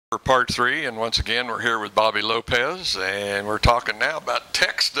For part 3, and once again we're here with Bobby Lopez, and we're talking now about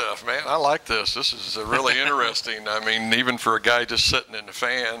tech stuff. Man, I like this. This is really interesting. I mean, even for a guy just sitting in the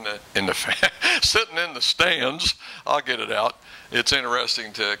sitting in the stands, I'll get it out. It's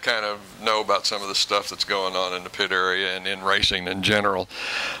interesting to kind of know about some of the stuff that's going on in the pit area and in racing in general.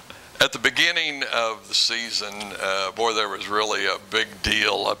 At the beginning of the season, boy, there was really a big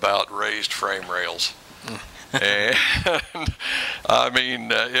deal about raised frame rails. And I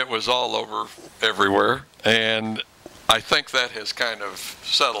mean, it was all over everywhere, and I think that has kind of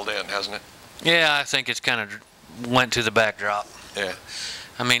settled in, hasn't it? Yeah, I think it's kind of went to the backdrop. Yeah.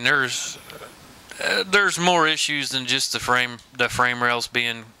 I mean, there's more issues than just the frame rails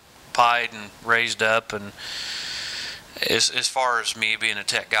being pied and raised up, and as far as me being a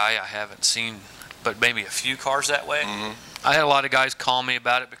tech guy, I haven't seen but maybe a few cars that way. Mm-hmm. I had a lot of guys call me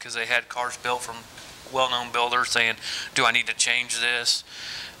about it because they had cars built from well-known builder saying, do I need to change this?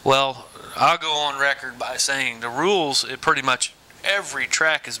 Well, I'll go on record by saying the rules at pretty much every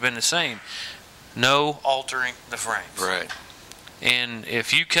track has been the same. No altering the frames. Right. And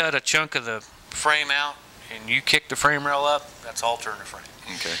if you cut a chunk of the frame out and you kick the frame rail up, that's altering the frame.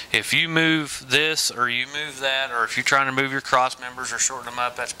 Okay. If you move this or you move that, or if you're trying to move your cross members or shorten them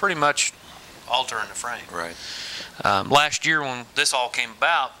up, that's pretty much altering the frame. Right. Last year when this all came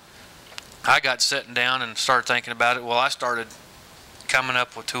about, I got sitting down and started thinking about it. Well, I started coming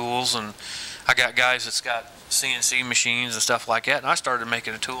up with tools, and I got guys that's got CNC machines and stuff like that, and I started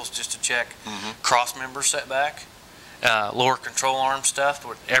making the tools just to check cross member setback, lower control arm stuff,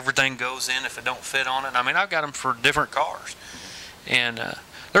 where everything goes in if it don't fit on it. I mean, I've got them for different cars, and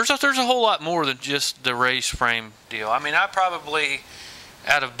there's a whole lot more than just the raised frame deal. I mean, I probably,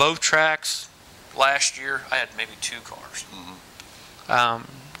 out of both tracks last year, I had maybe 2 cars.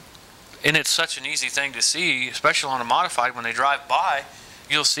 And it's such an easy thing to see, especially on a modified. When they drive by,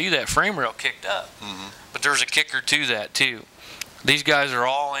 you'll see that frame rail kicked up. But there's a kicker to that too. These guys are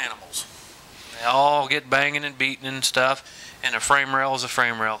all animals. They all get banging and beating and stuff, and a frame rail is a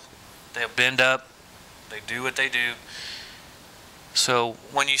frame rail. They'll bend up. They do what they do. So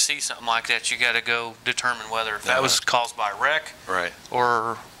when you see something like that, you got to go determine whether if that was caused by wreck, right,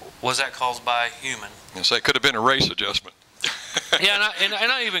 or was that caused by human. And so it could have been a race adjustment. Yeah, and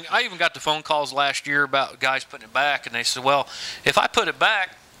I even got the phone calls last year about guys putting it back, and they said, well, if I put it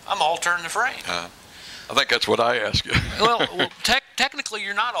back, I'm altering the frame. I think that's what I asked you. well, technically,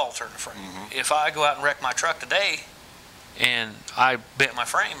 you're not altering the frame. If I go out and wreck my truck today, and I bent my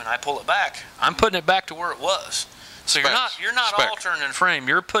frame and I pull it back, I'm putting it back to where it was. So you're not altering the frame.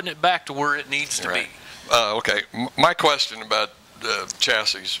 You're putting it back to where it needs to be. Okay. My question about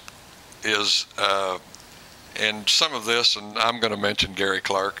chassis is. And some of this, and I'm going to mention Gary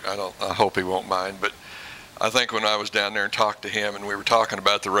Clark. I hope he won't mind, but I think when I was down there and talked to him, and we were talking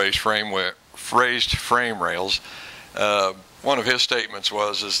about the raised frame rails, one of his statements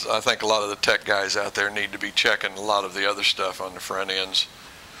was, I think a lot of the tech guys out there need to be checking a lot of the other stuff on the front ends,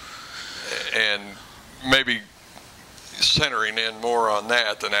 and maybe centering in more on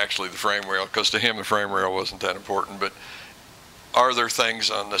that than actually the frame rail, because to him the frame rail wasn't that important. But are there things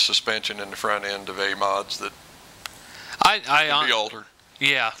on the suspension in the front end of A-mods that can be altered?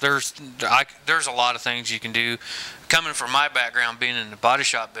 Yeah, there's a lot of things you can do. Coming from my background, being in the body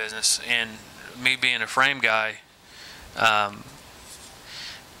shop business, and me being a frame guy,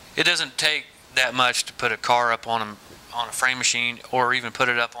 it doesn't take that much to put a car up on a frame machine, or even put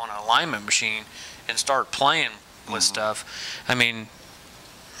it up on an alignment machine and start playing with stuff. I mean,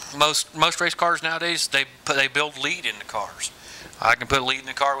 most race cars nowadays, they build lead in the cars. I can put lead in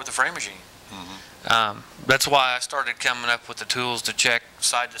the car with a frame machine. That's why I started coming up with the tools to check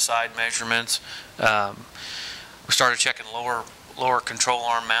side-to-side measurements. We started checking lower control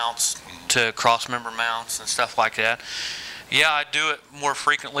arm mounts to cross member mounts and stuff like that. Yeah, I do it more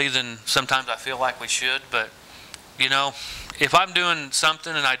frequently than sometimes I feel like we should, but you know, if I'm doing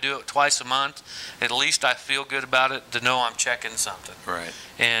something and I do it twice a month, at least I feel good about it to know I'm checking something. Right.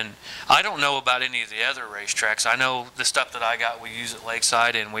 And I don't know about any of the other racetracks. I know the stuff that I got we use at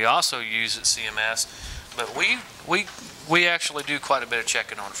Lakeside, and we also use at CMS, but we actually do quite a bit of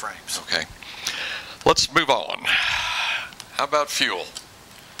checking on frames. Okay. Let's move on. How about fuel?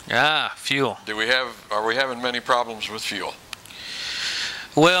 Fuel. Are we having many problems with fuel?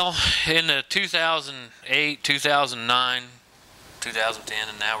 Well, in the 2008, 2009, 2010,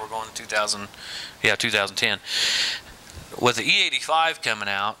 and now we're going to 2010. With the E85 coming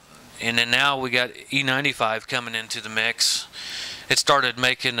out, and then now we got E95 coming into the mix, it started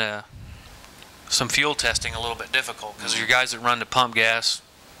making some fuel testing a little bit difficult, because your guys that run the pump gas,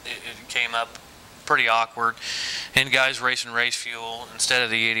 it came up pretty awkward, and guys racing race fuel instead of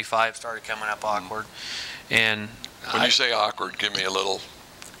the 85 started coming up awkward. And when you say awkward, give me a little.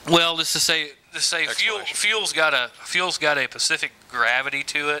 Well, just to say fuel's got a specific gravity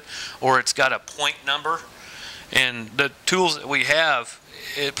to it, or it's got a point number, and the tools that we have,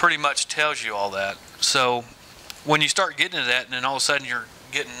 it pretty much tells you all that. So when you start getting into that, and then all of a sudden you're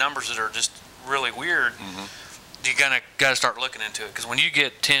getting numbers that are just really weird, you got to start looking into it, because when you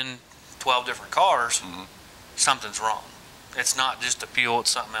get 10, 12 different cars, something's wrong. It's not just the fuel,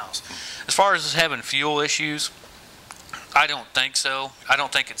 it's something else. As far as having fuel issues, I don't think so. I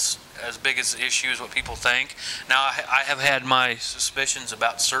don't think it's as big as the issue as what people think. Now, I have had my suspicions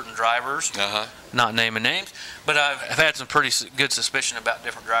about certain drivers, not naming names, but I've had some pretty good suspicion about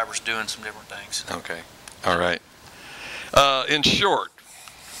different drivers doing some different things. Okay. All right. In short,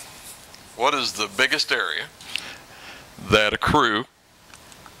 what is the biggest area that a crew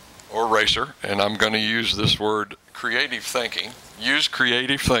or racer, and I'm going to use this word creative thinking, use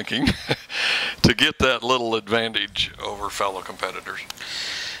creative thinking to get that little advantage over fellow competitors?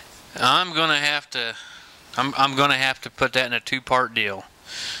 I'm going to have to put that in a two-part deal.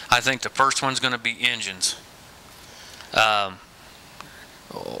 I think the first one's going to be engines. One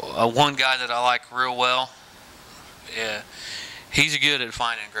guy that I like real well, he's good at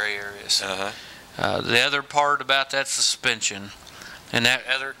finding gray areas. The other part about that suspension, and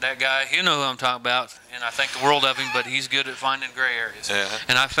that guy, you know who I'm talking about, and I think the world of him, but he's good at finding gray areas.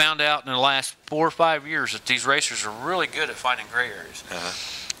 And I found out in the last 4 or 5 years that these racers are really good at finding gray areas.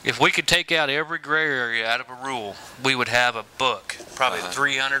 If we could take out every gray area out of a rule, we would have a book, probably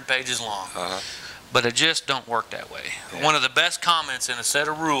 300 pages long. But it just don't work that way. One of the best comments in a set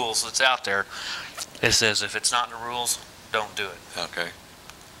of rules that's out there, it says, if it's not in the rules, don't do it. Okay.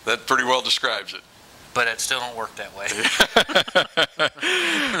 That pretty well describes it. But it still don't work that way.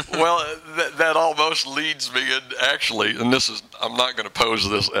 Well, that almost leads me in, actually, and this is, I'm not going to pose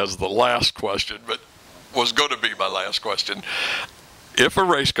this as the last question, but was going to be my last question. If a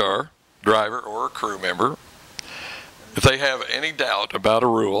race car driver or a crew member, if they have any doubt about a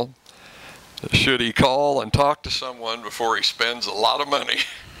rule, should he call and talk to someone before he spends a lot of money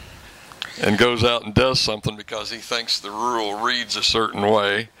and goes out and does something because he thinks the rule reads a certain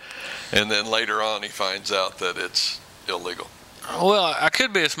way, and then later on he finds out that it's illegal? Well, I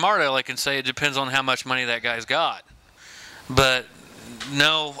could be a smart aleck and say it depends on how much money that guy's got. But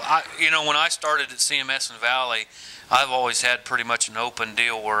no, when I started at CMS in Valley, I've always had pretty much an open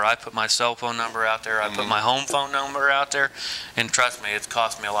deal where I put my cell phone number out there, I put my home phone number out there, and trust me, it's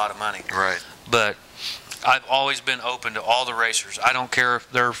cost me a lot of money. Right. But I've always been open to all the racers. I don't care if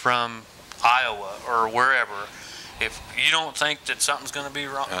they're from Iowa or wherever. If you don't think that something's going to be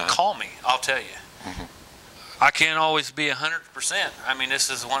wrong, call me. I'll tell you. I can't always be 100%. I mean, this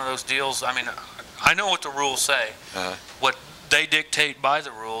is one of those deals. I mean, I know what the rules say. What they dictate by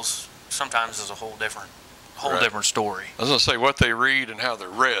the rules sometimes is a whole different story. I was going to say what they read and how they're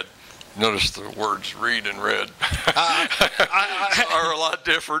read. Notice the words read and read are a lot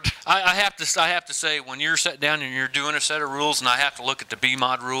different. I have to say, when you're sitting down and you're doing a set of rules, and I have to look at the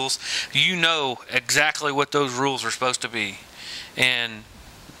BMOD rules, you know exactly what those rules are supposed to be. And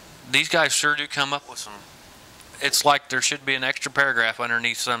these guys sure do come up with some. It's like there should be an extra paragraph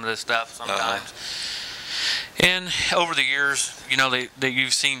underneath some of this stuff sometimes. And over the years, that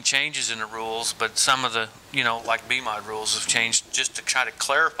you've seen changes in the rules, but some of the, like BMOD rules have changed just to try to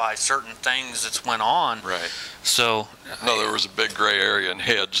clarify certain things that's went on. Right. So. No, there was a big gray area in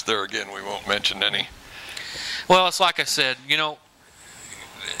heads. There again, we won't mention any. Well, it's like I said,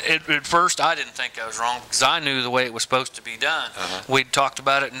 at first I didn't think I was wrong because I knew the way it was supposed to be done. We'd talked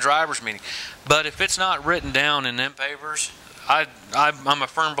about it in driver's meeting. But if it's not written down in them papers, I'm a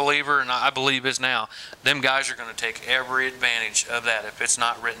firm believer, and I believe is now, them guys are going to take every advantage of that if it's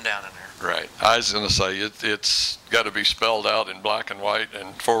not written down in there. Right. I was going to say it's got to be spelled out in black and white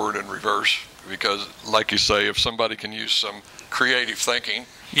and forward and reverse, because, like you say, if somebody can use some creative thinking,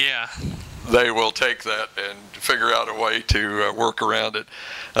 they will take that and figure out a way to work around it.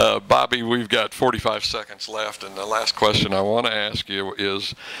 Bobby, we've got 45 seconds left, and the last question I want to ask you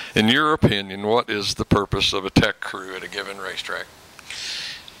is, in your opinion, what is the purpose of a tech crew at a given racetrack?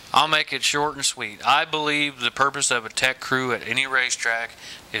 I'll make it short and sweet. I believe the purpose of a tech crew at any racetrack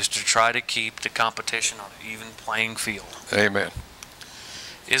is to try to keep the competition on an even playing field. Amen.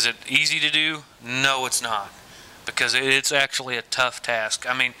 Is it easy to do? No, it's not, because it's actually a tough task.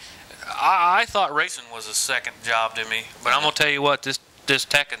 I mean, I thought racing was a second job to me, but I'm going to tell you what, this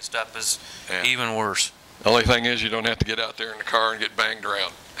tech and stuff is even worse. The only thing is you don't have to get out there in the car and get banged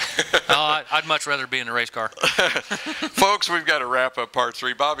around. I'd much rather be in a race car. Folks, we've got to wrap up part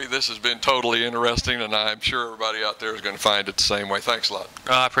 3. Bobby, this has been totally interesting, and I'm sure everybody out there is going to find it the same way. Thanks a lot.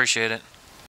 I appreciate it.